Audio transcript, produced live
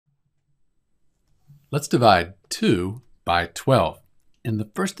Let's divide 2 by 12. And the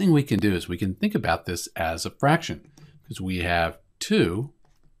first thing we can do is we can think about this as a fraction, because we have 2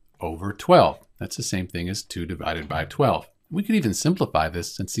 over 12. That's the same thing as 2 divided by 12. We could even simplify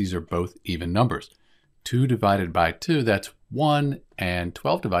this since these are both even numbers. 2 divided by 2, that's 1, and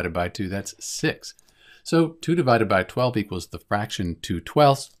 12 divided by 2, that's 6. So 2 divided by 12 equals the fraction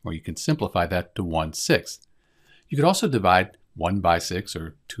 2/12, or you can simplify that to 1/6. You could also divide 1 by 6,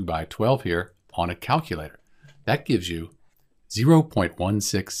 or 2 by 12 here, on a calculator. That gives you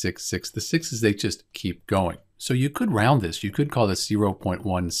 0.1666. The 6's, they just keep going. So you could round this. You could call this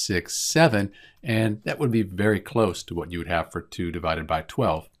 0.167, and that would be very close to what you would have for 2 divided by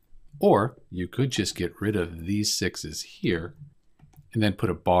 12. Or you could just get rid of these 6's here and then put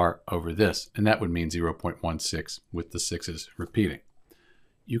a bar over this, and that would mean 0.16 with the 6's repeating.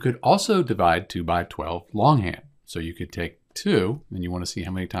 You could also divide 2 by 12 longhand. So you could take 2, and you want to see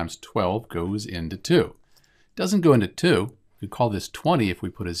how many times 12 goes into 2. It doesn't go into 2. We call this 20 if we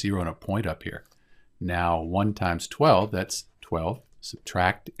put a 0 and a point up here. Now 1 times 12, that's 12.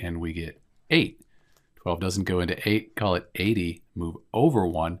 Subtract, and we get 8. 12 doesn't go into 8. Call it 80. Move over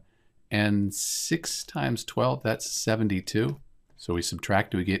 1. And 6 times 12, that's 72. So we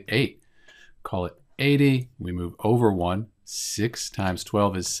subtract, we get 8. Call it 80. We move over 1. 6 times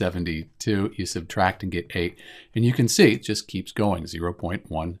 12 is 72. You subtract and get 8. And you can see it just keeps going,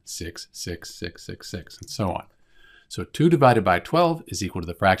 0.166666, and so on. So 2 divided by 12 is equal to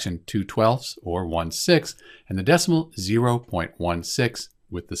the fraction 2/12, or 1/6, and the decimal 0.16,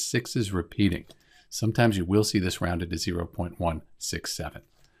 with the 6's repeating. Sometimes you will see this rounded to 0.167.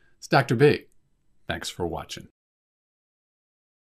 It's Dr. B. Thanks for watching.